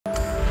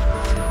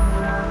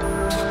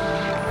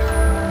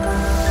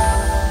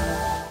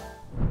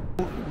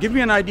Give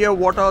me an idea,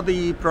 what are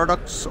the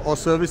products or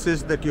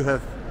services that you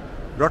have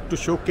brought to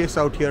showcase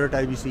out here at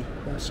IBC?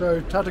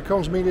 So Tata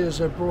Comms Media is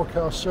a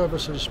broadcast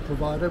services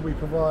provider. We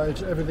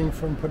provide everything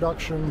from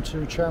production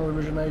to channel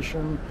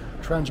origination,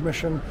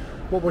 transmission.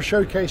 What we're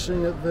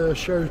showcasing at the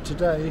show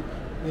today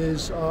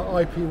is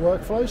our IP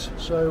workflows.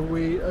 So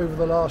over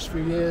the last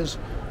few years,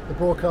 the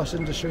broadcast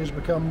industry has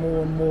become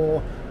more and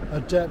more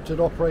adept at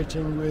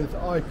operating with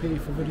IP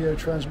for video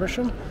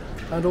transmission,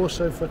 and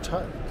also for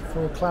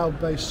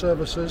cloud-based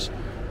services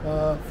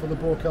for the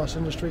broadcast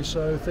industry.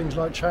 So things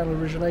like channel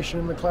origination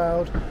in the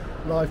cloud,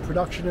 live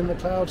production in the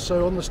cloud.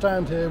 So on the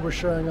stand here, we're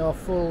showing our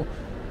full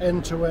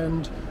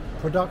end-to-end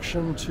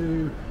production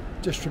to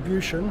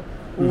distribution,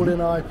 all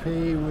in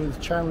IP with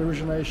channel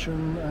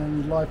origination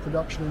and live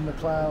production in the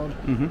cloud,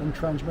 and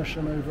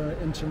transmission over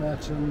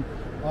internet and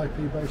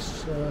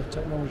IP-based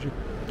technology.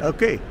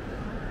 Okay.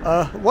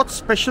 What's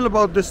special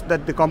about this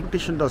that the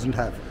competition doesn't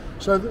have?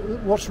 So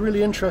what's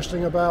really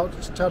interesting about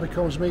Tata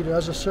Comms Media,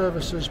 as a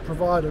services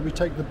provider, we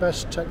take the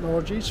best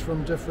technologies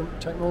from different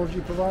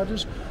technology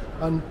providers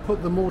and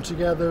put them all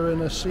together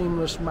in a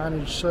seamless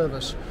managed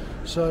service.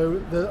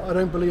 So I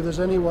don't believe there's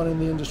anyone in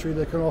the industry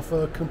that can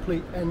offer a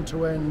complete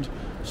end-to-end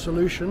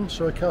solution.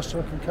 So a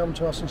customer can come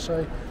to us and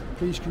say,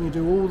 please can you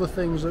do all the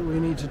things that we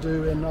need to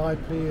do in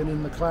IP and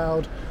in the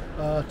cloud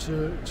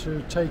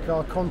to take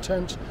our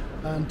content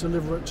and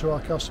deliver it to our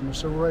customers.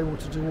 So we're able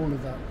to do all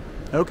of that.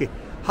 Okay.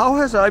 How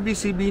has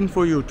IBC been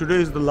for you? Today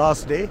is the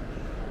last day.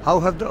 How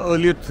have the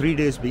earlier 3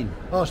 days been?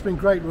 Oh, it's been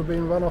great. We've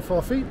been run off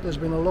our feet. There's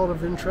been a lot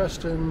of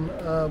interest in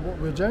what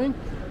we're doing.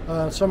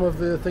 Some of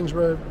the things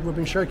we've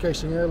been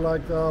showcasing here,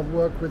 like our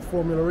work with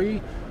Formula E,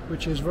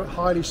 which is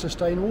highly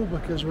sustainable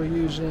because we're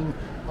using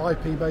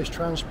IP-based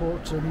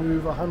transport to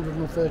move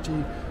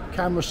 130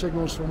 camera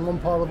signals from one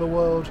part of the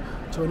world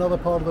to another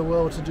part of the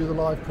world to do the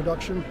live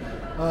production.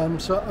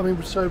 So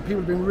people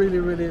have been really,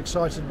 really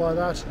excited by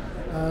that,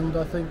 and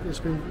I think it's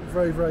been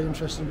very, very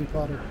interesting to be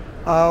part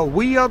of.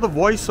 We are the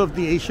voice of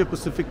the Asia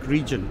Pacific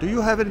region. Do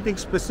you have anything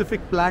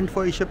specific planned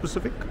for Asia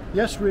Pacific?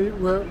 Yes,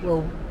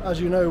 well, as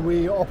you know,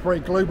 we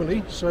operate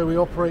globally, so we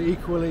operate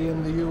equally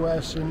in the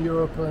US, in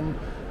Europe and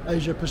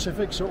Asia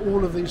Pacific, so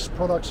all of these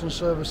products and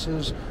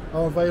services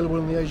are available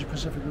in the Asia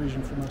Pacific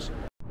region from us.